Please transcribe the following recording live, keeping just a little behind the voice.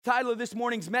Title of this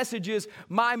morning's message is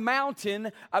My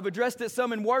Mountain. I've addressed it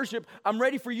some in worship. I'm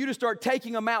ready for you to start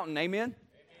taking a mountain. Amen?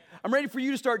 I'm ready for you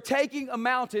to start taking a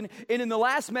mountain. And in the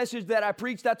last message that I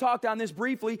preached, I talked on this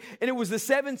briefly, and it was the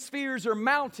 7 spheres or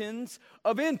mountains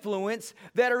of influence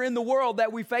that are in the world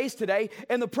that we face today.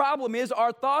 And the problem is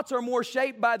our thoughts are more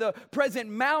shaped by the present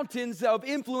mountains of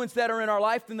influence that are in our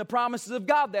life than the promises of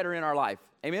God that are in our life.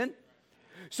 Amen?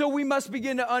 So we must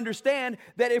begin to understand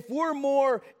that if we're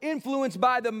more influenced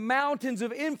by the mountains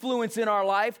of influence in our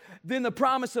life than the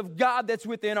promise of God that's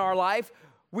within our life,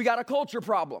 we got a culture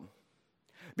problem.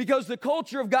 Because the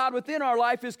culture of God within our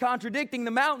life is contradicting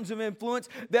the mountains of influence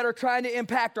that are trying to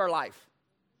impact our life.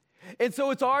 And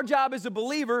so it's our job as a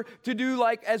believer to do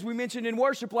like, as we mentioned in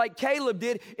worship, like Caleb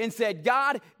did and said,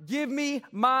 God, give me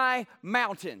my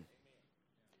mountain.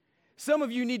 Some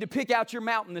of you need to pick out your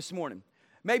mountain this morning.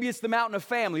 Maybe it's the mountain of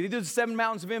family. These are the 7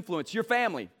 mountains of influence, your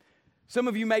family. Some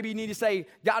of you maybe need to say,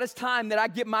 God, it's time that I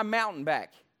get my mountain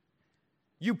back.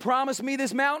 You promised me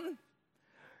this mountain.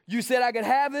 You said I could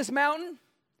have this mountain.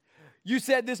 You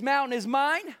said this mountain is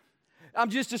mine. I'm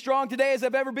just as strong today as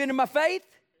I've ever been in my faith.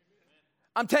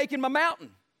 I'm taking my mountain.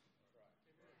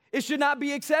 It should not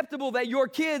be acceptable that your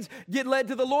kids get led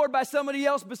to the Lord by somebody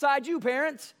else besides you,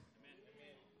 parents.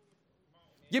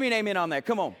 Give me an amen on that.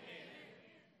 Come on.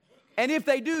 And if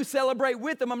they do, celebrate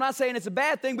with them. I'm not saying it's a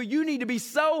bad thing, but you need to be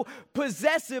so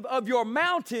possessive of your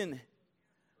mountain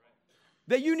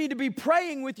that you need to be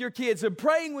praying with your kids and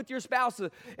praying with your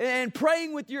spouses and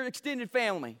praying with your extended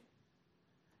family.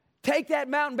 Take that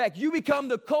mountain back. You become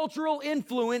the cultural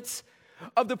influence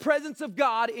of the presence of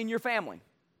God in your family.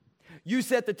 You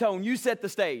set the tone. You set the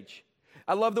stage.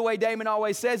 I love the way Damon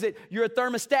always says it. You're a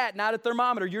thermostat, not a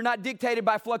thermometer. You're not dictated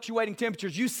by fluctuating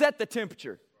temperatures. You set the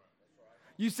temperature.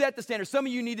 You set the standard. Some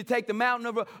of you need to take the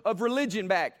mountain of religion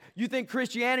back. You think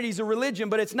Christianity is a religion,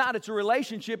 but it's not. It's a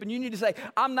relationship. And you need to say,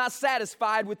 I'm not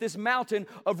satisfied with this mountain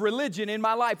of religion in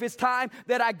my life. It's time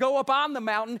that I go up on the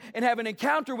mountain and have an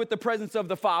encounter with the presence of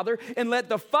the Father and let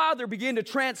the Father begin to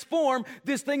transform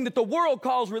this thing that the world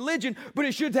calls religion, but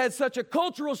it should have such a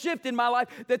cultural shift in my life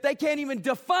that they can't even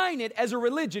define it as a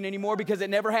religion anymore because it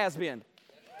never has been.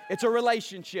 It's a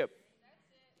relationship.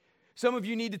 Some of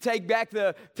you need to take back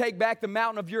the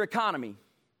mountain of your economy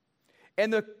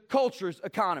and the culture's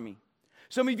economy.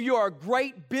 Some of you are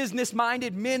great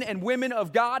business-minded men and women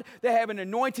of God that have an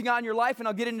anointing on your life, and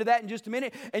I'll get into that in just a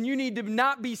minute. And you need to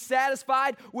not be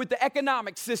satisfied with the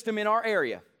economic system in our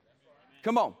area.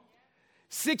 Come on.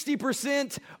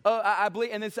 60%, I believe,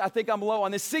 and I think I'm low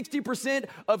on this, 60%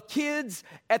 of kids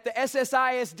at the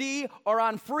SSISD are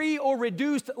on free or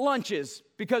reduced lunches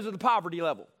because of the poverty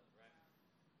level.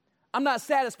 I'm not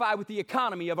satisfied with the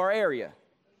economy of our area.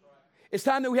 It's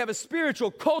time that we have a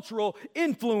spiritual, cultural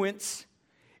influence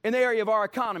in the area of our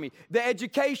economy. The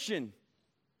education.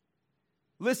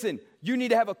 Listen, you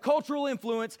need to have a cultural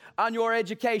influence on your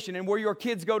education and where your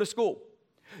kids go to school.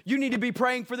 You need to be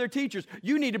praying for their teachers.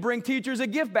 You need to bring teachers a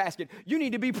gift basket. You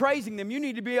need to be praising them. You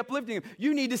need to be uplifting them.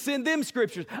 You need to send them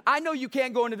scriptures. I know you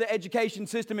can't go into the education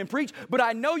system and preach, but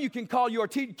I know you can call your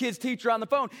kid's teacher on the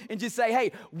phone and just say,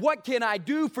 hey, what can I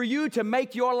do for you to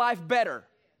make your life better?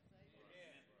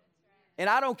 And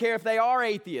I don't care if they are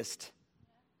atheists.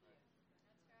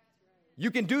 You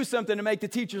can do something to make the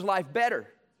teacher's life better.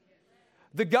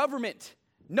 The government,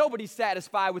 nobody's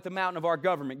satisfied with the mountain of our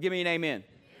government. Give me an amen.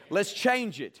 Let's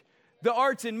change it. The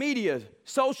arts and media,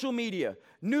 social media,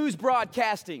 news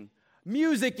broadcasting,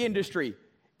 music industry.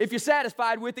 If you're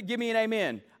satisfied with it, give me an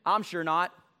amen. I'm sure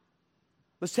not.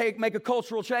 Let's make a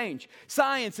cultural change.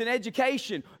 Science and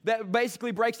education, that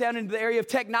basically breaks down into the area of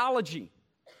technology.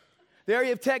 The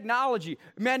area of technology.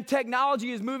 Man,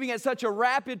 technology is moving at such a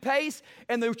rapid pace,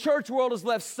 and the church world is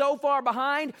left so far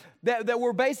behind that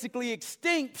we're basically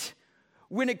extinct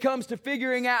when it comes to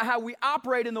figuring out how we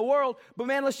operate in the world. But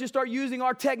man, let's just start using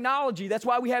our technology. That's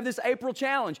why we have this April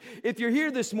challenge. If you're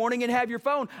here this morning and have your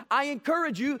phone, I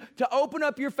encourage you to open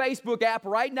up your Facebook app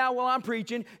right now while I'm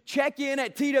preaching. Check in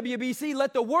at TWBC.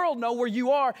 Let the world know where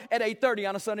you are at 8:30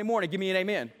 on a Sunday morning. Give me an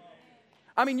amen.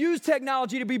 I mean, use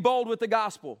technology to be bold with the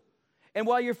gospel. And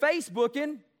while you're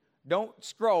Facebooking, don't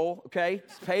scroll, okay?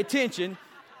 Pay attention.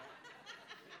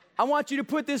 I want you to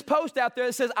put this post out there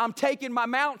that says, I'm taking my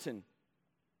mountain.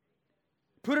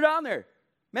 Put it on there.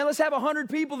 Man, let's have 100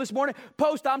 people this morning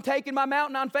post, I'm taking my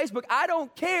mountain on Facebook. I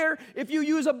don't care if you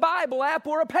use a Bible app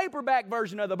or a paperback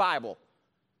version of the Bible.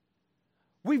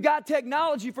 We've got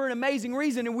technology for an amazing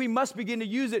reason, and we must begin to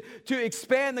use it to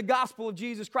expand the gospel of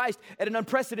Jesus Christ at an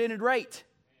unprecedented rate.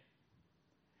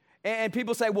 And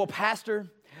people say, well,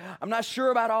 Pastor, I'm not sure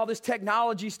about all this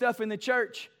technology stuff in the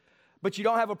church. But you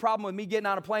don't have a problem with me getting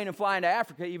on a plane and flying to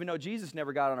Africa, even though Jesus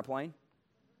never got on a plane.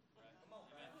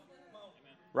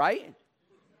 Right?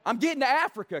 I'm getting to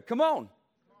Africa. Come on.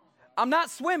 I'm not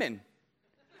swimming.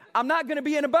 I'm not going to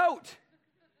be in a boat.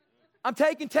 I'm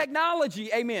taking technology.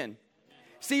 Amen.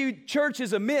 See, church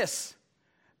is a miss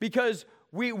because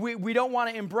we don't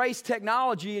want to embrace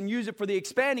technology and use it for the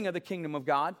expanding of the kingdom of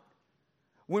God,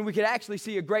 when we could actually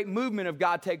see a great movement of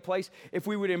God take place if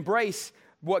we would embrace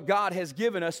what God has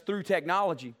given us through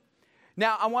technology.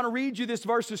 Now, I want to read you this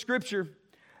verse of Scripture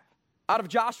out of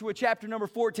Joshua chapter number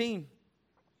 14,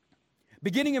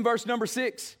 beginning in verse number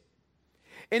 6.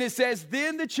 And it says,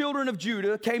 Then the children of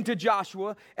Judah came to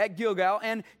Joshua at Gilgal,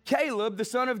 and Caleb, the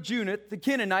son of Jephunneh, the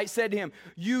Kenizzite, said to him,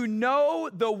 You know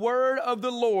the word of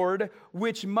the Lord,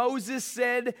 which Moses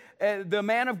said, the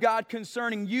man of God,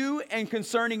 concerning you and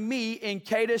concerning me in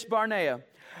Kadesh Barnea.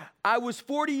 I was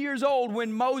 40 years old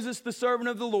when Moses, the servant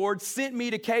of the Lord, sent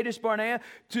me to Kadesh Barnea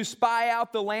to spy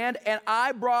out the land, and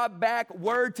I brought back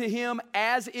word to him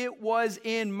as it was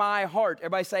in my heart.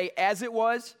 Everybody say, as it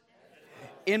was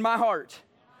in my heart.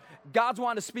 God's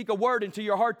wanting to speak a word into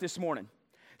your heart this morning.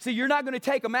 See, you're not going to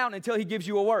take a mountain until he gives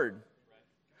you a word.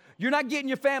 You're not getting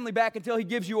your family back until he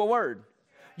gives you a word.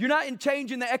 You're not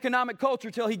changing the economic culture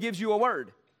until he gives you a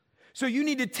word. So you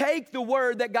need to take the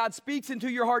word that God speaks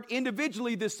into your heart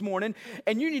individually this morning,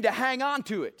 and you need to hang on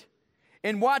to it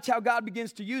and watch how God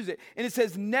begins to use it. And it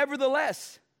says,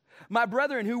 Nevertheless, my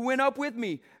brethren who went up with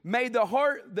me made the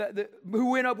heart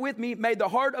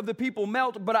of the people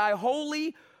melt, but I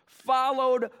wholly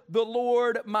followed the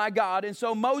Lord my God. And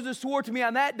so Moses swore to me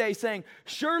on that day, saying,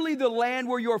 Surely the land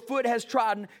where your foot has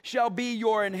trodden shall be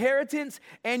your inheritance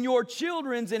and your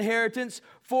children's inheritance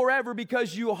forever,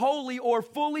 because you wholly or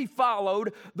fully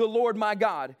followed the Lord my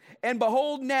God. And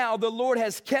behold, now the Lord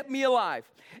has kept me alive.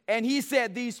 And he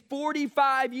said, These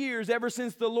 45 years ever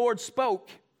since the Lord spoke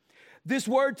this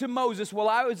word to Moses while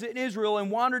I was in Israel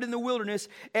and wandered in the wilderness,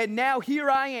 and now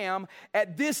here I am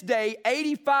at this day,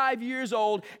 85 years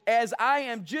old, as I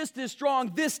am just as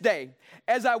strong this day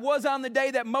as I was on the day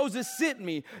that Moses sent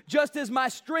me. Just as my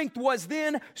strength was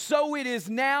then, so it is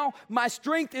now. My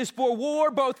strength is for war,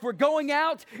 both for going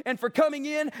out and for coming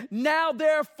in. Now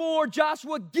therefore,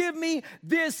 Joshua, give me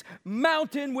this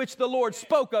mountain which the Lord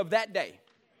spoke of that day.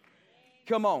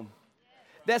 Come on.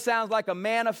 That sounds like a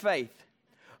man of faith.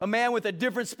 A man with a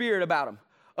different spirit about him.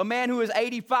 A man who is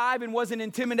 85 and wasn't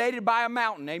intimidated by a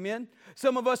mountain. Amen?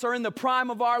 Some of us are in the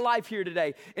prime of our life here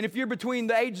today. And if you're between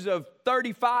the ages of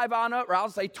 35 on up, or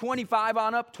I'll say 25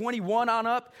 on up, 21 on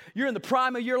up, you're in the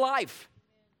prime of your life.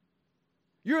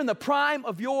 You're in the prime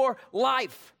of your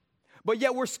life. But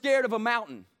yet we're scared of a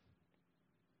mountain.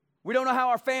 We don't know how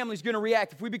our family's going to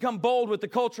react. If we become bold with the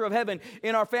culture of heaven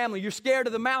in our family, you're scared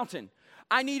of the mountain.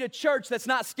 I need a church that's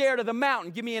not scared of the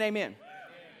mountain. Give me an amen.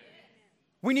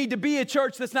 We need to be a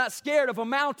church that's not scared of a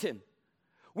mountain.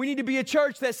 We need to be a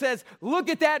church that says, look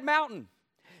at that mountain.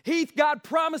 Heath, God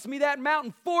promised me that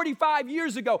mountain 45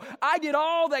 years ago. I did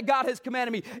all that God has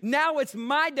commanded me. Now it's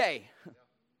my day.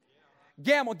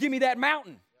 Gamble, give me that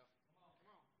mountain.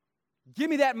 Give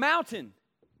me that mountain.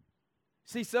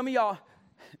 See, some of y'all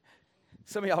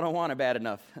don't want it bad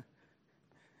enough.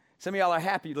 Some of y'all are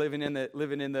happy living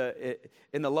in the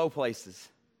low places.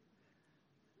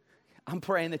 I'm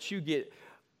praying that you get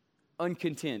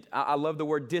uncontent. I love the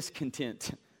word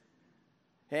discontent.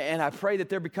 And I pray that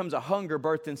there becomes a hunger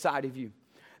birthed inside of you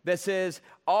that says,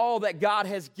 all that God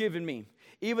has given me,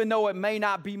 even though it may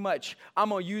not be much, I'm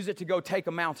going to use it to go take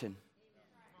a mountain.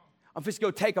 I'm just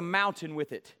going to go take a mountain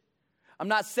with it. I'm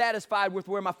not satisfied with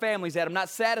where my family's at. I'm not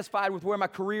satisfied with where my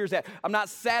career's at. I'm not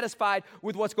satisfied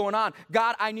with what's going on.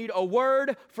 God, I need a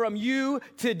word from you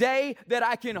today that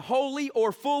I can wholly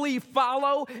or fully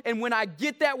follow. And when I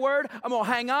get that word, I'm going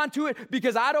to hang on to it,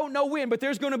 because I don't know when, but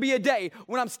there's going to be a day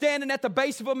when I'm standing at the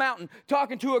base of a mountain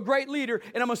talking to a great leader,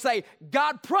 and I'm going to say,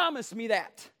 God promised me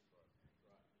that.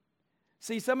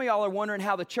 See, some of y'all are wondering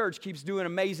how the church keeps doing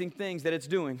amazing things that it's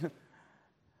doing.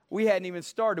 We hadn't even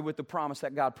started with the promise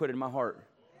that God put in my heart.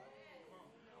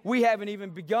 We haven't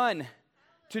even begun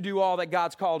to do all that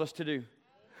God's called us to do.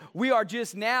 We are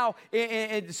just now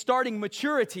starting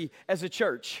maturity as a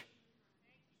church.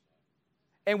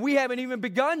 And we haven't even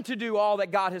begun to do all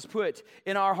that God has put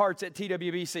in our hearts at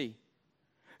TWBC.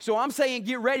 So I'm saying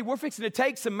get ready. We're fixing to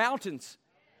take some mountains.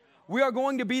 We are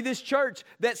going to be this church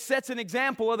that sets an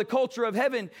example of the culture of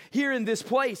heaven here in this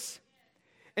place.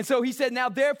 And so he said, now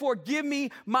therefore give me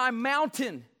my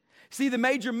mountain. See, the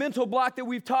major mental block that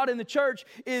we've taught in the church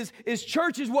is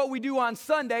church is what we do on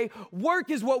Sunday, work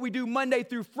is what we do Monday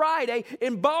through Friday,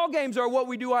 and ball games are what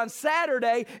we do on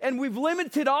Saturday, and we've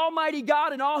limited Almighty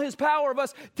God and all His power of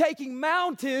us taking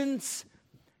mountains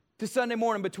to Sunday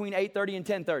morning between 8:30 and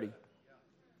 10:30.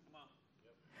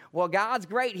 Well, God's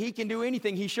great. He can do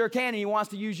anything. He sure can, and He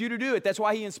wants to use you to do it. That's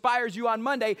why He inspires you on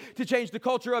Monday to change the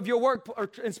culture of your work, or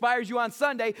inspires you on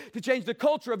Sunday to change the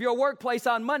culture of your workplace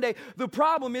on Monday. The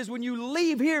problem is when you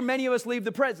leave here, many of us leave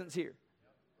the presence here.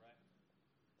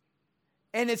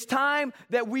 And it's time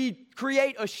that we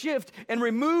create a shift and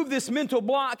remove this mental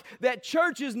block that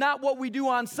church is not what we do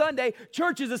on Sunday.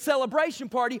 Church is a celebration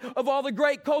party of all the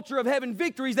great culture of heaven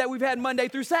victories that we've had Monday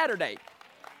through Saturday.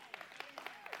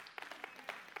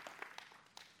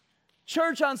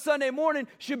 Church on Sunday morning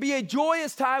should be a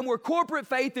joyous time where corporate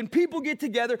faith and people get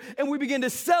together and we begin to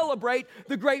celebrate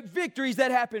the great victories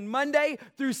that happen Monday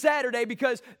through Saturday,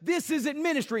 because this isn't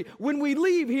ministry. When we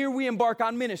leave here, we embark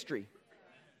on ministry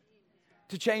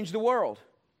to change the world.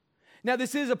 Now,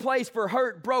 this is a place for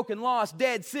hurt, broken, lost,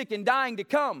 dead, sick, and dying to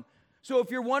come. So if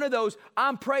you're one of those,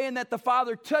 I'm praying that the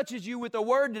Father touches you with a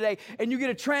word today and you get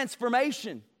a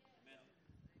transformation.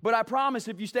 But I promise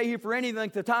if you stay here for any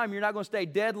length of time, you're not going to stay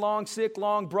dead long, sick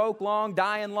long, broke long,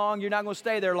 dying long. You're not going to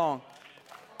stay there long.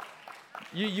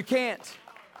 You can't.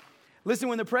 Listen,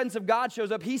 when the presence of God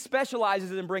shows up, He specializes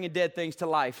in bringing dead things to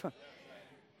life.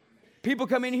 People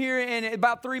come in here and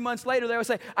about 3 months later, they will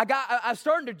say, I'm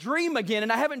starting to dream again,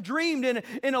 and I haven't dreamed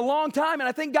in a long time, and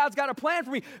I think God's got a plan for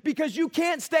me, because you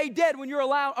can't stay dead when you're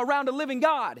around a living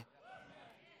God.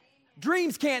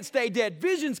 Dreams can't stay dead.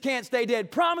 Visions can't stay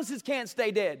dead. Promises can't stay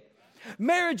dead.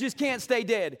 Marriages can't stay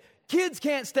dead. Kids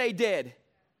can't stay dead.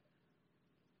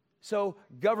 So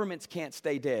governments can't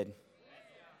stay dead.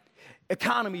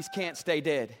 Economies can't stay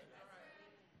dead.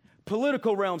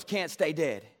 Political realms can't stay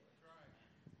dead.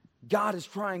 God is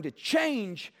trying to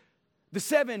change the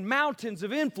 7 mountains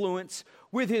of influence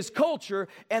with His culture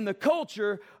and the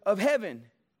culture of heaven.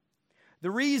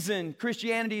 The reason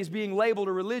Christianity is being labeled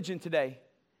a religion today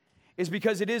is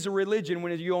because it is a religion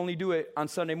when you only do it on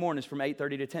Sunday mornings from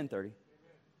 8:30 to 10:30.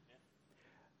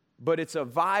 But it's a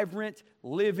vibrant,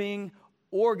 living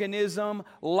organism,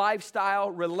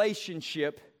 lifestyle,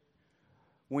 relationship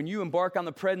when you embark on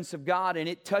the presence of God and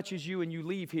it touches you and you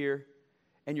leave here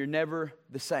and you're never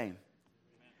the same.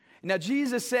 Now,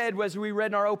 Jesus said, as we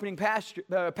read in our opening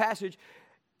passage,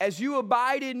 as you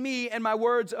abide in me and my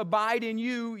words abide in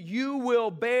you, you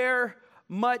will bear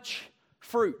much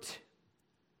fruit.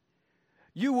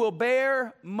 You will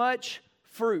bear much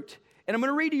fruit. And I'm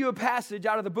going to read to you a passage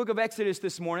out of the book of Exodus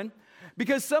this morning,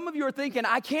 because some of you are thinking,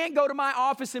 I can't go to my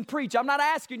office and preach. I'm not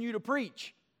asking you to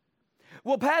preach.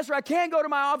 Well, Pastor, I can't go to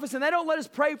my office and they don't let us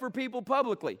pray for people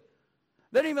publicly.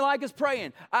 They don't even like us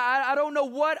praying. I don't know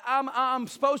what I'm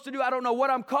supposed to do. I don't know what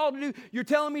I'm called to do. You're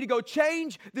telling me to go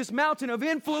change this mountain of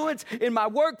influence in my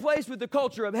workplace with the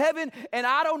culture of heaven, and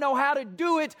I don't know how to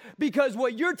do it because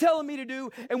what you're telling me to do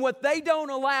and what they don't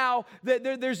allow,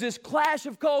 there's this clash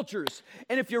of cultures.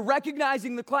 And if you're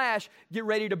recognizing the clash, get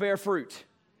ready to bear fruit.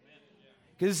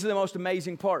 Because this is the most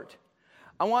amazing part.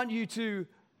 I want you to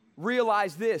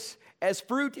realize this. As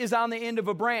fruit is on the end of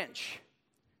a branch,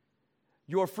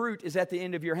 your fruit is at the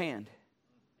end of your hand.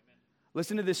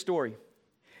 Listen to this story.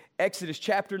 Exodus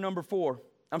chapter number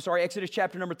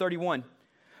 31,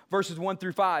 verses 1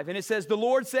 through 5. And it says, the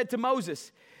Lord said to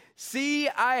Moses, see,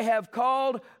 I have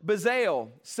called Bezalel,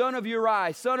 son of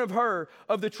Uri, son of Hur,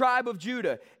 of the tribe of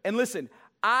Judah. And listen,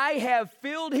 I have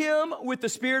filled him with the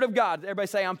Spirit of God. Everybody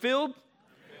say, I'm filled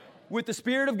with the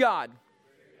Spirit of God,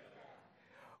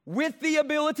 with the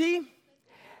ability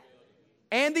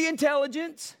and the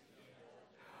intelligence,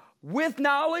 with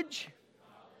knowledge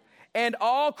and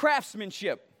all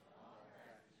craftsmanship.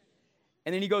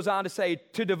 And then he goes on to say,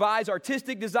 to devise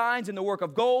artistic designs in the work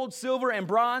of gold, silver, and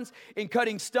bronze, in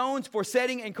cutting stones for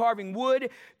setting and carving wood,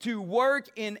 to work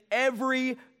in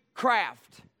every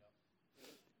craft.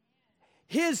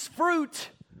 His fruit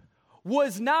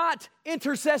was not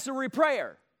intercessory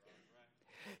prayer.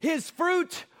 His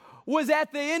fruit was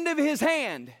at the end of his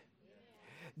hand.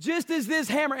 Just as this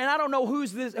hammer, and I don't know who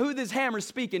this hammer is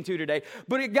speaking to today,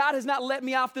 but God has not let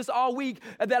me off this all week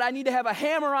that I need to have a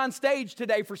hammer on stage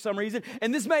today for some reason.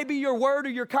 And this may be your word or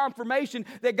your confirmation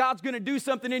that God's going to do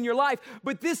something in your life.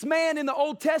 But this man in the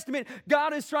Old Testament,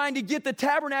 God is trying to get the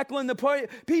tabernacle and the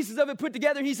pieces of it put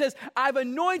together. And he says, I've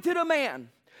anointed a man,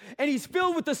 and he's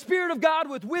filled with the Spirit of God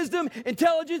with wisdom,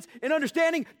 intelligence, and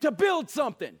understanding to build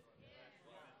something.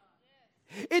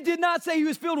 It did not say he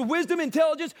was filled with wisdom,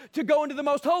 intelligence to go into the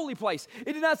most holy place.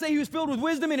 It did not say he was filled with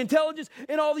wisdom and intelligence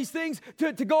and all these things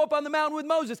to go up on the mountain with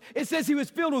Moses. It says he was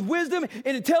filled with wisdom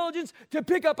and intelligence to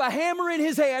pick up a hammer in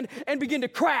his hand and begin to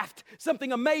craft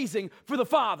something amazing for the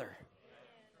Father.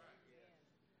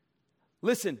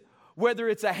 Listen, whether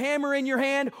it's a hammer in your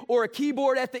hand or a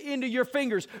keyboard at the end of your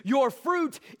fingers, your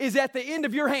fruit is at the end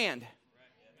of your hand.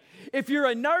 If you're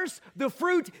a nurse, the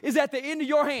fruit is at the end of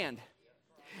your hand.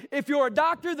 If you're a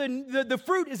doctor, the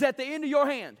fruit is at the end of your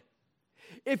hand.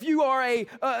 If you are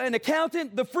an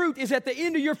accountant, the fruit is at the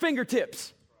end of your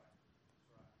fingertips.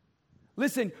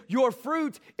 Listen, your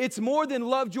fruit, it's more than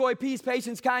love, joy, peace,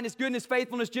 patience, kindness, goodness,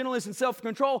 faithfulness, gentleness, and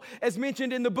self-control. As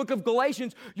mentioned in the book of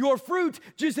Galatians, your fruit,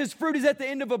 just as fruit is at the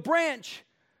end of a branch,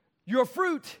 your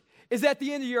fruit is at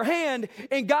the end of your hand,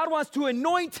 and God wants to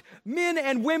anoint men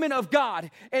and women of God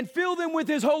and fill them with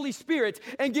His Holy Spirit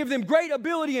and give them great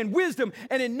ability and wisdom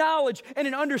and in knowledge and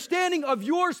an understanding of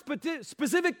your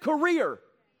specific career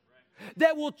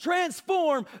that will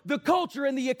transform the culture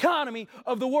and the economy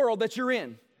of the world that you're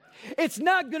in. It's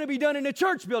not going to be done in a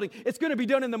church building. It's going to be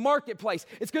done in the marketplace.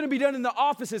 It's going to be done in the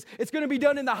offices. It's going to be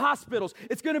done in the hospitals.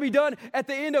 It's going to be done at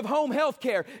the end of home health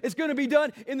care. It's going to be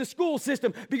done in the school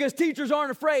system because teachers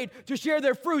aren't afraid to share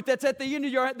their fruit that's at the end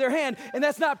of their hand. And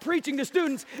that's not preaching to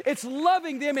students. It's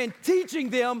loving them and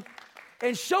teaching them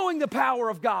and showing the power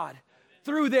of God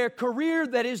through their career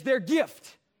that is their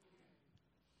gift.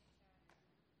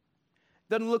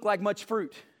 Doesn't look like much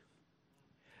fruit.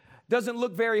 Doesn't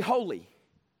look very holy.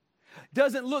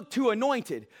 Doesn't look too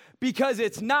anointed because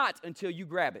it's not until you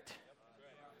grab it.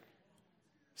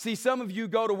 See, some of you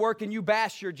go to work and you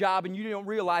bash your job and you don't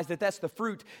realize that that's the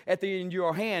fruit at the end of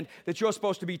your hand that you're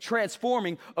supposed to be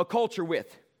transforming a culture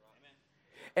with.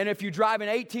 And if you drive an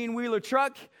 18-wheeler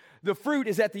truck, the fruit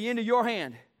is at the end of your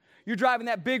hand. You're driving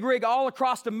that big rig all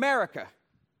across America.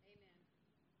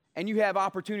 And you have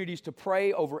opportunities to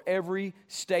pray over every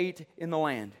state in the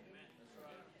land.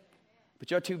 But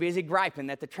you're too busy griping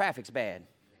that the traffic's bad.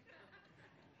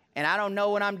 And I don't know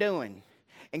what I'm doing.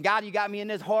 And God, you got me in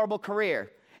this horrible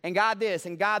career. And God this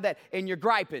and God that. And you're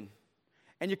griping.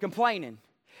 And you're complaining.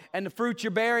 And the fruit you're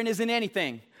bearing isn't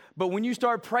anything. But when you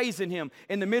start praising Him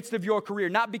in the midst of your career,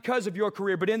 not because of your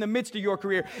career, but in the midst of your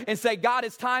career, and say, God,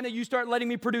 it's time that you start letting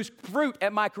me produce fruit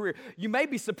at my career, you may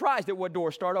be surprised at what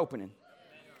doors start opening.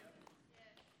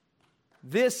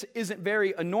 This isn't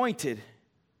very anointed.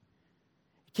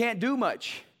 Can't do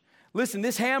much. Listen,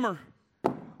 this hammer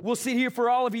will sit here for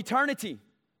all of eternity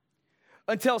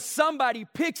until somebody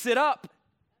picks it up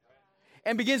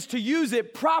and begins to use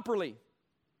it properly.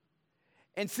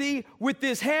 And see, with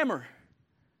this hammer,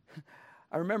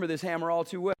 I remember this hammer all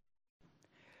too well.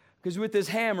 Because with this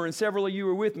hammer, and several of you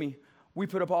were with me, we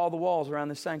put up all the walls around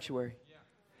this sanctuary.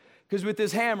 Because with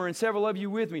this hammer, and several of you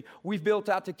with me, we've built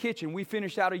out the kitchen. We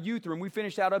finished out a youth room. We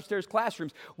finished out upstairs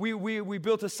classrooms. We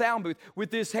built a sound booth. With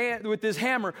this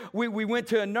hammer, we went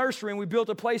to a nursery and we built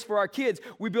a place for our kids.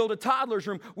 We built a toddler's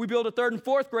room. We built a 3rd and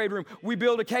 4th grade room. We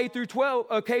built a K through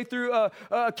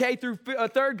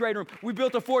 3rd grade room. We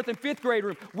built a 4th and 5th grade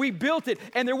room. We built it,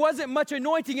 and there wasn't much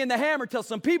anointing in the hammer till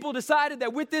some people decided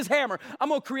that with this hammer, I'm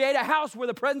going to create a house where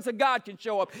the presence of God can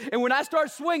show up. And when I start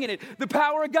swinging it, the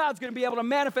power of God's going to be able to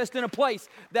manifest in a place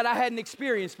that I hadn't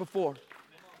experienced before.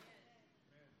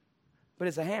 But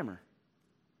it's a hammer.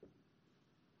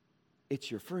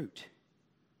 It's your fruit.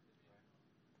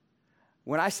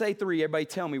 When I say 3, everybody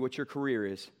tell me what your career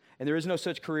is. And there is no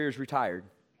such career as retired.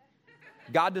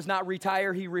 God does not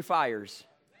retire, He refires.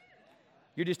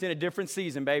 You're just in a different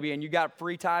season, baby, and you got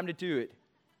free time to do it.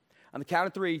 On the count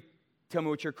of 3, tell me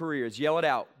what your career is. Yell it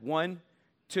out. 1,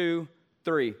 2,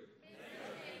 3.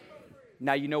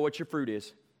 Now you know what your fruit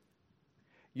is.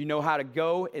 You know how to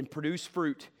go and produce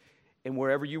fruit in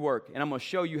wherever you work. And I'm going to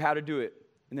show you how to do it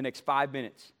in the next 5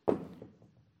 minutes.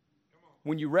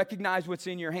 When you recognize what's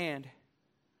in your hand,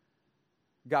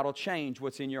 God will change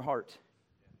what's in your heart.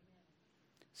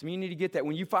 Some of you need to get that.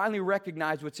 When you finally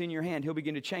recognize what's in your hand, He'll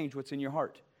begin to change what's in your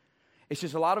heart. It's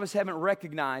just a lot of us haven't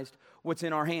recognized what's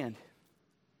in our hand.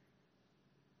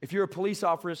 If you're a police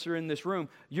officer in this room,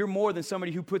 you're more than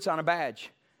somebody who puts on a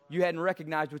badge. You hadn't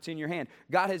recognized what's in your hand.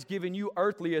 God has given you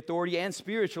earthly authority and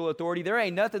spiritual authority. There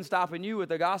ain't nothing stopping you with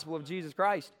the gospel of Jesus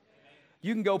Christ.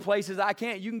 You can go places I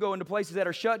can't. You can go into places that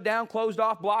are shut down, closed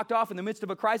off, blocked off in the midst of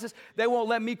a crisis. They won't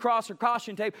let me cross or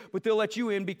caution tape, but they'll let you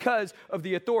in because of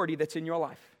the authority that's in your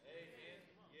life.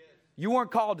 You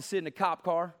weren't called to sit in a cop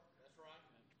car.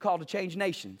 You're called to change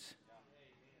nations.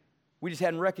 We just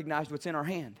hadn't recognized what's in our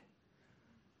hand.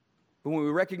 But when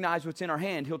we recognize what's in our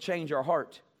hand, He'll change our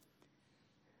heart.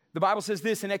 The Bible says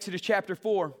this in Exodus chapter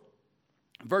 4,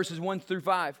 verses 1 through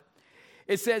 5.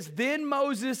 It says, "Then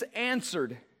Moses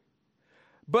answered,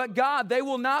 'But God, they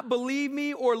will not believe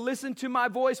me or listen to my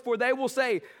voice, for they will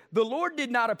say, the Lord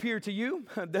did not appear to you.'"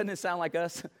 Doesn't it sound like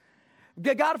us?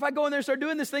 God, if I go in there and start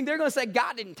doing this thing, they're going to say,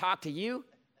 "God didn't talk to you.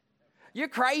 You're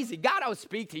crazy. God don't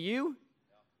speak to you."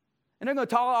 And they're going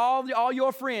to tell all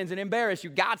your friends and embarrass you.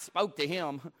 God spoke to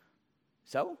him.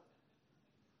 So?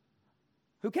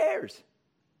 Who cares?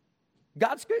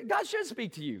 God should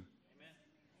speak to you. Amen.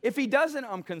 If he doesn't,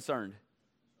 I'm concerned.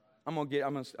 I'm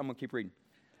gonna keep reading.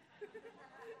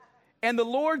 "And the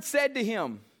Lord said to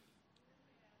him,"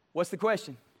 what's the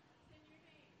question?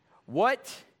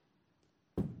 "What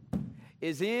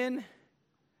is in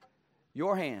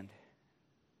your hand?"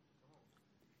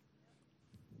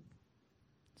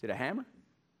 Is it a hammer?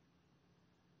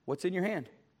 What's in your hand?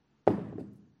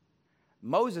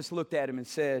 Moses looked at him and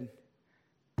said,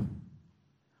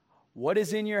 "What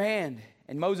is in your hand?"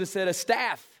 And Moses said, "A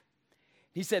staff."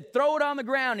 He said, "Throw it on the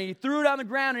ground." And he threw it on the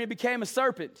ground and it became a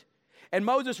serpent. And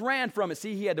Moses ran from it.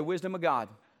 See, he had the wisdom of God.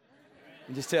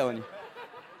 I'm just telling you.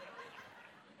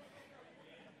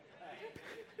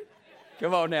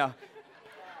 Come on now.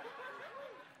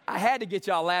 I had to get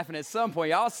y'all laughing at some point.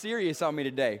 Y'all serious on me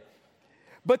today.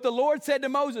 "But the Lord said to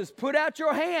Moses, put out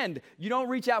your hand." You don't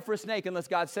reach out for a snake unless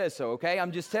God says so, okay?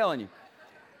 I'm just telling you.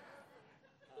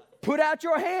 "Put out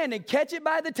your hand and catch it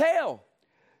by the tail."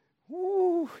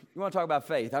 Woo, you want to talk about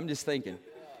faith? I'm just thinking.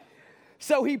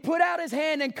 So he put out his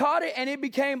hand and caught it, and it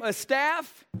became a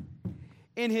staff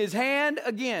in his hand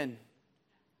again.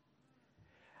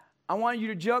 I want you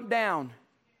to jump down.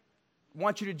 I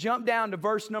want you to jump down to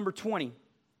verse number 20.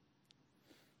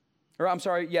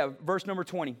 Verse number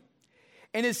 20.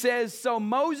 And it says, "So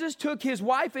Moses took his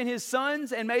wife and his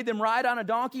sons and made them ride on a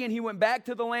donkey, and he went back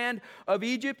to the land of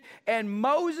Egypt. And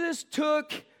Moses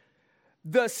took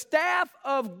the staff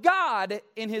of God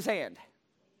in his hand."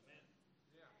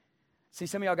 See,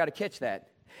 some of y'all got to catch that.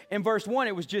 In verse 1,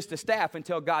 it was just a staff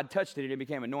until God touched it and it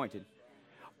became anointed.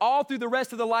 All through the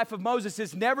rest of the life of Moses,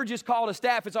 it's never just called a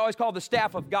staff. It's always called the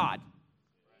staff of God.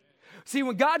 See,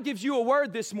 when God gives you a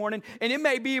word this morning, and it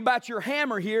may be about your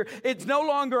hammer here, it's no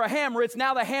longer a hammer, it's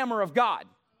now the hammer of God.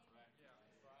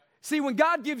 See, when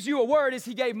God gives you a word, as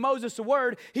he gave Moses a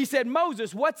word, he said,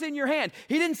 "Moses, what's in your hand?"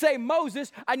 He didn't say,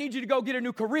 "Moses, I need you to go get a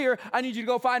new career. I need you to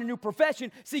go find a new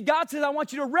profession." See, God says, "I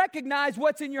want you to recognize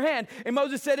what's in your hand." And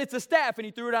Moses said, "It's a staff." And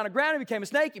he threw it on the ground. It became a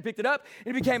snake. He picked it up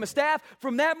and it became a staff.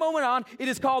 From that moment on, it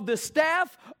is called the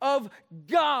staff of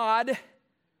God.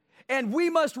 And we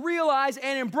must realize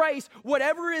and embrace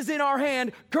whatever is in our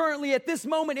hand currently at this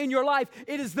moment in your life.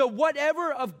 It is the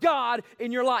whatever of God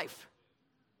in your life.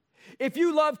 If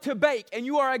you love to bake and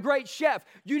you are a great chef,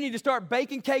 you need to start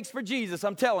baking cakes for Jesus,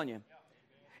 I'm telling you.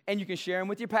 And you can share them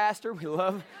with your pastor. We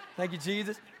love, thank you,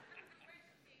 Jesus.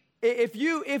 If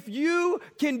you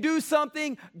can do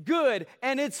something good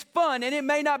and it's fun, and it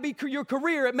may not be your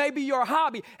career, it may be your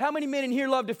hobby. How many men in here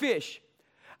love to fish?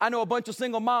 I know a bunch of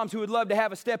single moms who would love to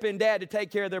have a step-in dad to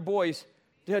take care of their boys,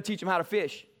 to teach them how to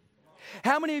fish.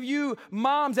 How many of you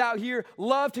moms out here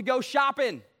love to go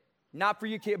shopping? Not for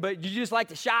your kid, but you just like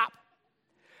to shop.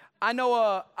 I know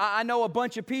a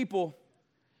bunch of people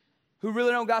who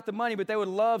really don't got the money, but they would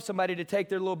love somebody to take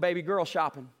their little baby girl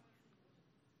shopping.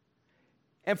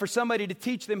 And for somebody to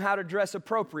teach them how to dress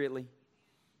appropriately.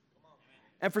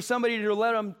 And for somebody to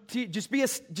let them just be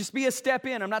a step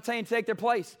in. I'm not saying take their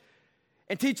place.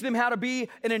 And teach them how to be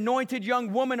an anointed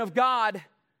young woman of God,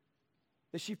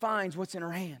 that she finds what's in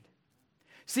her hand.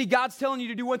 See, God's telling you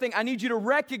to do one thing. I need you to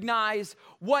recognize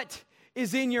what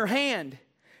is in your hand.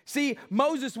 See,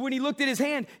 Moses, when he looked at his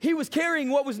hand, he was carrying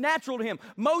what was natural to him.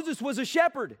 Moses was a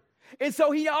shepherd, and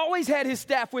so he always had his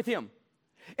staff with him.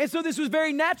 And so this was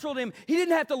very natural to him. He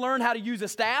didn't have to learn how to use a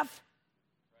staff.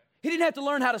 He didn't have to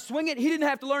learn how to swing it. He didn't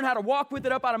have to learn how to walk with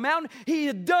it up on a mountain. He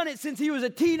had done it since he was a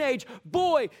teenage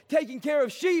boy taking care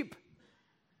of sheep.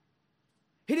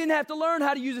 He didn't have to learn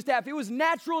how to use a staff. It was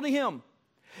natural to him.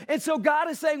 And so God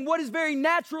is saying, what is very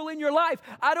natural in your life?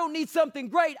 I don't need something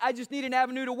great. I just need an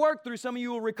avenue to work through. Some of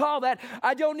you will recall that.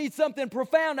 I don't need something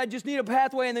profound. I just need a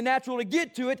pathway in the natural to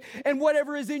get to it. And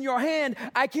whatever is in your hand,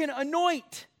 I can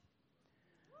anoint.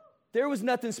 There was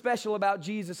nothing special about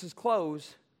Jesus'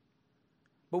 clothes.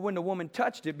 But when the woman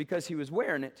touched it, because he was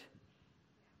wearing it.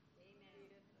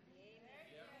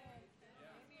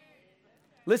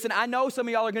 Listen, I know some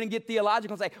of y'all are going to get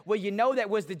theological and say, well, you know that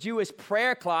was the Jewish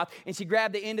prayer cloth, and she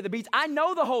grabbed the end of the beads. I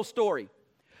know the whole story.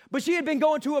 But she had been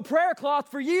going to a prayer cloth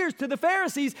for years to the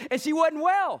Pharisees, and she wasn't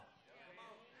well.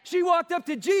 She walked up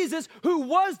to Jesus, who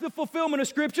was the fulfillment of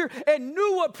Scripture, and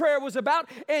knew what prayer was about,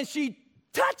 and she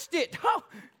touched it. Oh.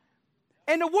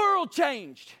 and the world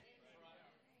changed.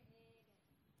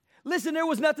 Listen, there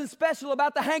was nothing special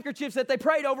about the handkerchiefs that they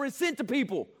prayed over and sent to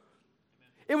people.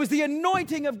 It was the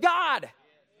anointing of God,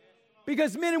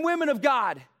 because men and women of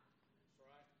God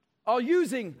are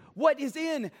using what is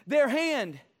in their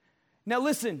hand. Now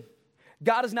listen,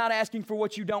 God is not asking for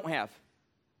what you don't have.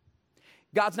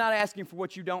 God's not asking for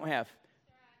what you don't have.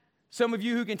 Some of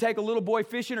you who can take a little boy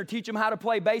fishing or teach him how to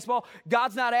play baseball,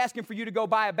 God's not asking for you to go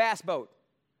buy a bass boat.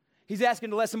 He's asking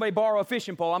to let somebody borrow a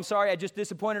fishing pole. I'm sorry, I just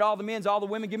disappointed all the men, all the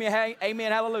women. Give me a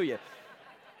amen, hallelujah.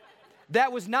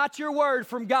 That was not your word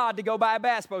from God to go buy a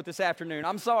bass boat this afternoon.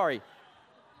 I'm sorry.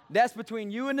 That's between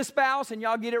you and the spouse, and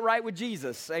y'all get it right with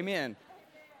Jesus. Amen.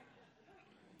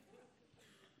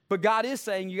 But God is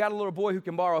saying, you got a little boy who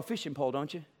can borrow a fishing pole,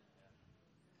 don't you?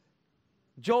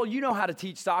 Joel, you know how to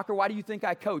teach soccer. Why do you think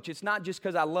I coach? It's not just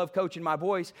because I love coaching my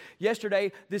boys.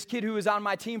 Yesterday, this kid who was on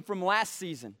my team from last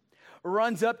season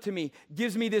runs up to me,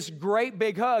 gives me this great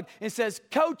big hug, and says,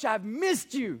 Coach, I've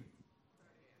missed you.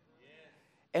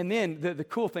 And then the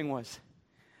cool thing was,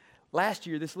 last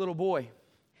year, this little boy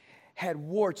had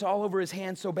warts all over his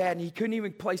hands so bad, and he couldn't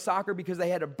even play soccer because they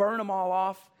had to burn them all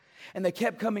off, and they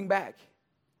kept coming back.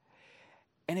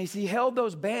 And as he held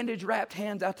those bandage-wrapped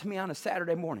hands out to me on a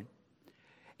Saturday morning,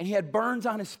 and he had burns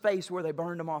on his face where they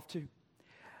burned them off too.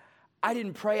 I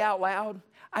didn't pray out loud.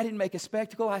 I didn't make a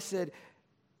spectacle. I said,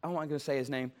 I'm not going to say his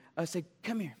name. I said,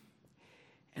 come here.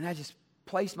 And I just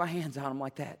placed my hands on him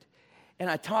like that. And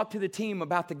I talked to the team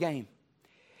about the game.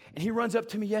 And he runs up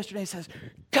to me yesterday and says,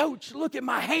 Coach, look at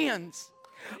my hands.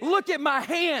 Look at my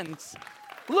hands.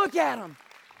 Look at them.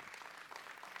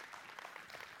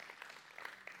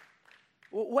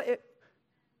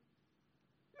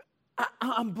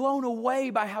 I'm blown away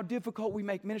by how difficult we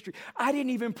make ministry. I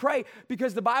didn't even pray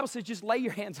because the Bible says just lay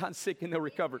your hands on sick and they'll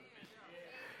recover.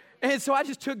 And so I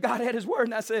just took God at his word,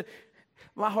 and I said,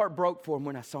 my heart broke for him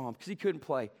when I saw him because he couldn't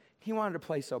play. He wanted to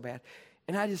play so bad.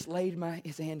 And I just laid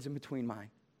his hands in between mine.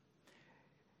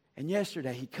 And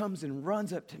yesterday he comes and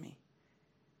runs up to me.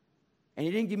 And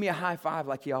he didn't give me a high five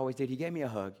like he always did. He gave me a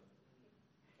hug.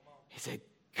 He said,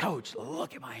 Coach,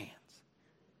 look at my hands.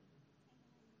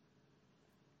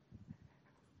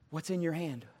 What's in your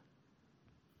hand?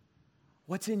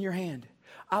 What's in your hand?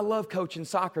 I love coaching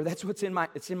soccer. That's what's in my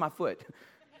foot.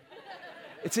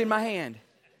 It's in my hand.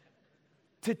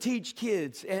 To teach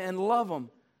kids and love them.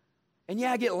 And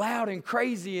yeah, I get loud and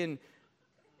crazy,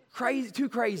 too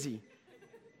crazy.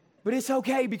 But it's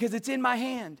okay because it's in my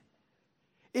hand.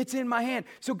 It's in my hand.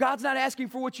 So God's not asking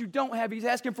for what you don't have. He's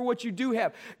asking for what you do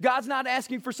have. God's not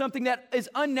asking for something that is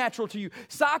unnatural to you.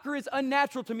 Soccer is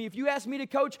unnatural to me. If you ask me to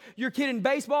coach your kid in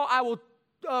baseball, I will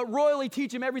royally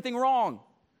teach him everything wrong.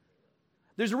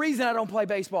 There's a reason I don't play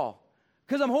baseball,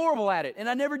 because I'm horrible at it, and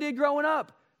I never did growing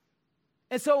up.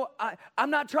 And so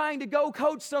I'm not trying to go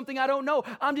coach something I don't know.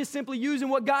 I'm just simply using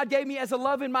what God gave me as a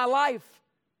love in my life.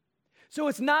 So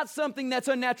it's not something that's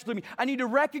unnatural to me. I need to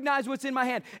recognize what's in my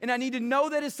hand, and I need to know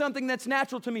that it's something that's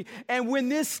natural to me. And when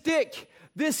this stick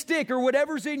or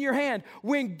whatever's in your hand,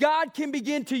 when God can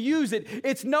begin to use it,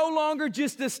 it's no longer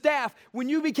just a staff. When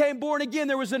you became born again,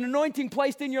 there was an anointing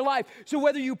placed in your life. So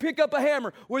whether you pick up a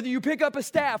hammer, whether you pick up a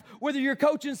staff, whether you're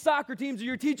coaching soccer teams or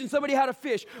you're teaching somebody how to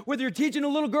fish, whether you're teaching a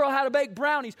little girl how to bake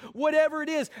brownies, whatever it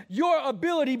is, your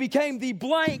ability became the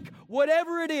blank,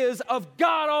 whatever it is, of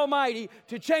God Almighty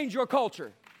to change your culture.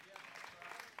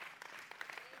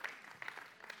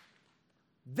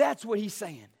 That's what he's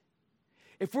saying.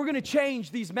 If we're going to change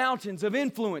these mountains of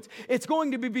influence, it's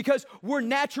going to be because we're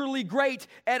naturally great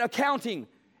at accounting.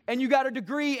 And you got a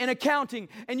degree in accounting.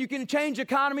 And you can change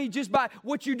economy just by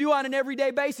what you do on an everyday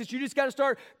basis. You just got to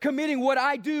start committing what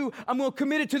I do. I'm going to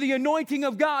commit it to the anointing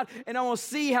of God. And I'm going to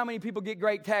see how many people get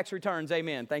great tax returns.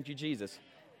 Amen. Thank you, Jesus.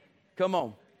 Come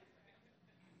on.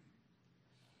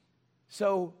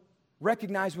 So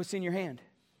recognize what's in your hand.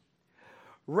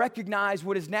 Recognize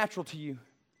what is natural to you.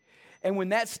 And when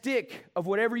that stick of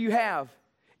whatever you have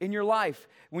in your life,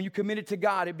 when you commit it to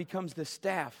God, it becomes the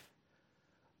staff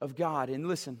of God. And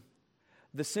listen,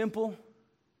 the simple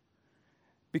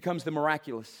becomes the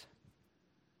miraculous.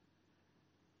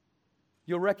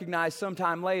 You'll recognize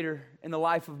sometime later in the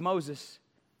life of Moses,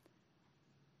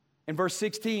 in verse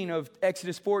 16 of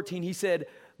Exodus 14, he said,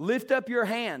 lift up your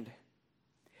hand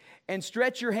and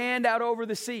stretch your hand out over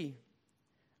the sea.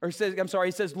 He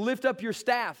says, lift up your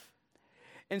staff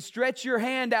and stretch your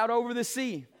hand out over the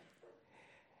sea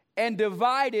and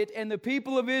divide it, and the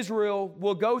people of Israel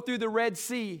will go through the Red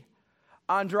Sea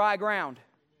on dry ground.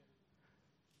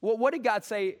 Well, what did God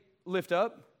say, lift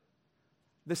up?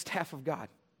 The staff of God.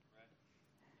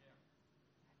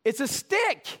 It's a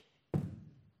stick.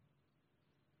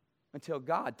 I'm until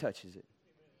God touches it.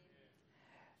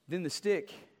 Then the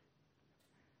stick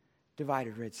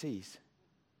divided Red Seas.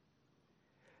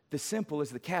 The simple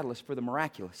is the catalyst for the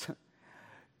miraculous.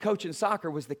 Coaching soccer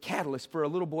was the catalyst for a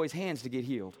little boy's hands to get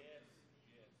healed.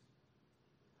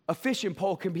 A fishing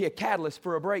pole can be a catalyst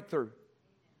for a breakthrough.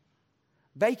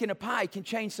 Baking a pie can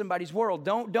change somebody's world.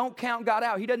 Don't count God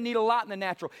out. He doesn't need a lot in the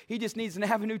natural. He just needs an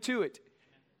avenue to it.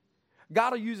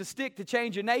 God will use a stick to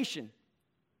change a nation.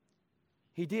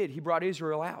 He did. He brought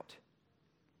Israel out.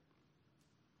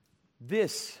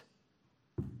 This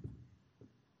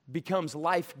becomes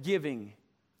life-giving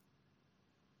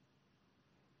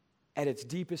at its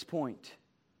deepest point.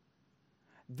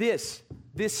 This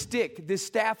stick, this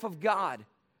staff of God,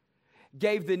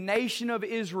 gave the nation of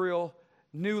Israel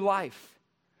new life.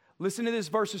 Listen to this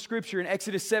verse of Scripture in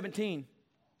Exodus 17.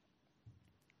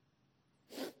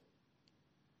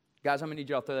 Guys, I'm going to need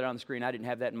you all to throw that on the screen. I didn't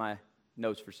have that in my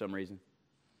notes for some reason.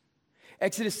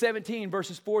 Exodus 17,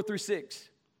 verses 4 through 6.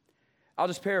 I'll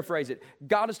just paraphrase it.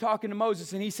 God is talking to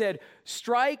Moses, and he said,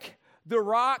 strike the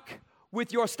rock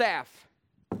with your staff.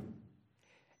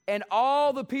 And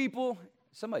all the people...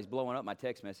 Somebody's blowing up my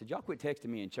text message. Y'all quit texting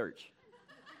me in church.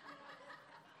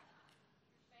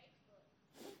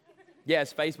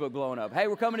 Yes, Facebook blowing up. Hey,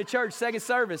 we're coming to church, second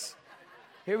service.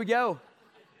 Here we go.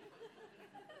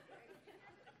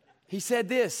 He said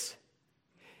this.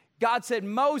 God said,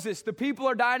 Moses, the people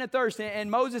are dying of thirst. And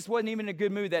Moses wasn't even in a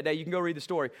good mood that day. You can go read the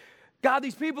story. God,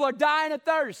 these people are dying of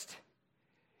thirst.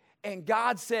 And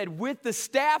God said, with the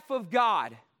staff of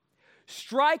God,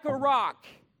 strike a rock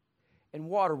and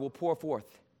water will pour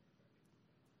forth.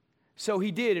 So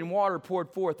he did, and water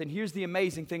poured forth. And here's the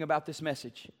amazing thing about this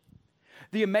message.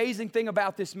 The amazing thing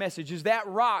about this message is that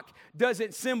rock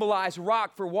doesn't symbolize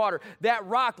rock for water. That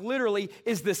rock literally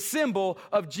is the symbol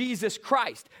of Jesus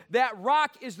Christ. That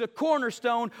rock is the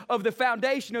cornerstone of the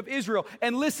foundation of Israel.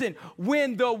 And listen,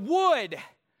 when the wood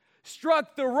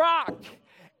struck the rock,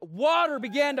 water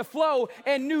began to flow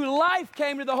and new life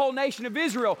came to the whole nation of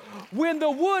Israel. When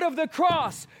the wood of the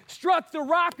cross struck the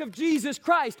rock of Jesus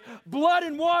Christ, blood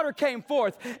and water came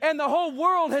forth, and the whole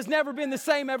world has never been the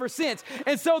same ever since.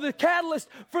 And so the catalyst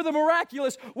for the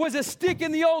miraculous was a stick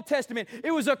in the Old Testament.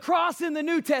 It was a cross in the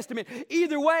New Testament.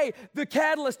 Either way, the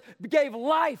catalyst gave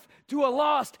life to a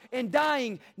lost and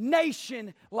dying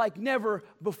nation like never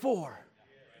before.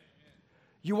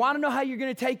 You want to know how you're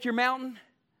going to take your mountain?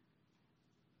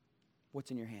 What's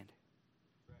in your hand?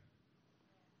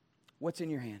 What's in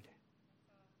your hand?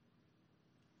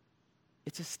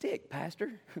 It's a stick,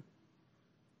 Pastor.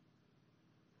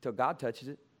 Till God touches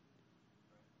it.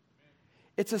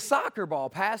 It's a soccer ball,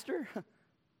 Pastor.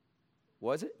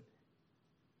 Was it?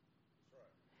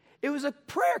 It was a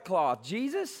prayer cloth,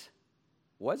 Jesus.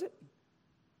 Was it?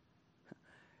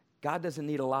 God doesn't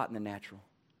need a lot in the natural.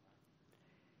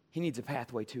 He needs a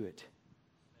pathway to it.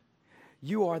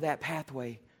 You are that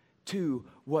pathway to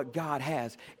what God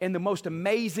has. And the most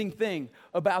amazing thing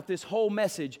about this whole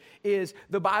message is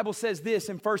the Bible says this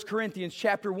in 1 Corinthians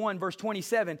chapter 1, verse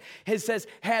 27. It says,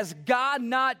 has God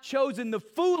not chosen the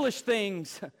foolish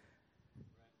things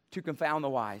to confound the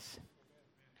wise?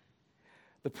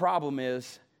 The problem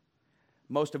is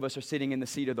most of us are sitting in the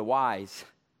seat of the wise,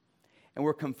 and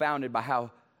we're confounded by how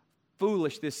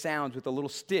foolish this sounds with a little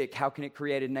stick. How can it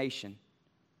create a nation?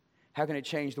 How can it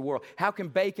change the world? How can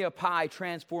baking a pie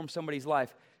transform somebody's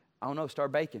life? I don't know,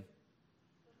 start baking.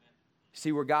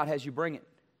 See where God has you bring it.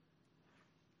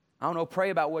 I don't know,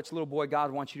 pray about which little boy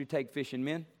God wants you to take fishing,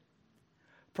 men.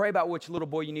 Pray about which little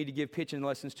boy you need to give pitching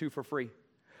lessons to for free.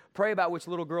 Pray about which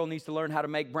little girl needs to learn how to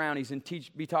make brownies and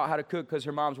be taught how to cook because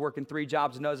her mom's working 3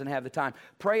 jobs and doesn't have the time.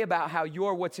 Pray about how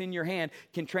what's in your hand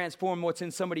can transform what's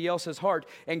in somebody else's heart.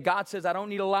 And God says, I don't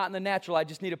need a lot in the natural. I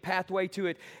just need a pathway to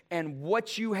it. And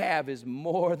what you have is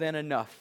more than enough.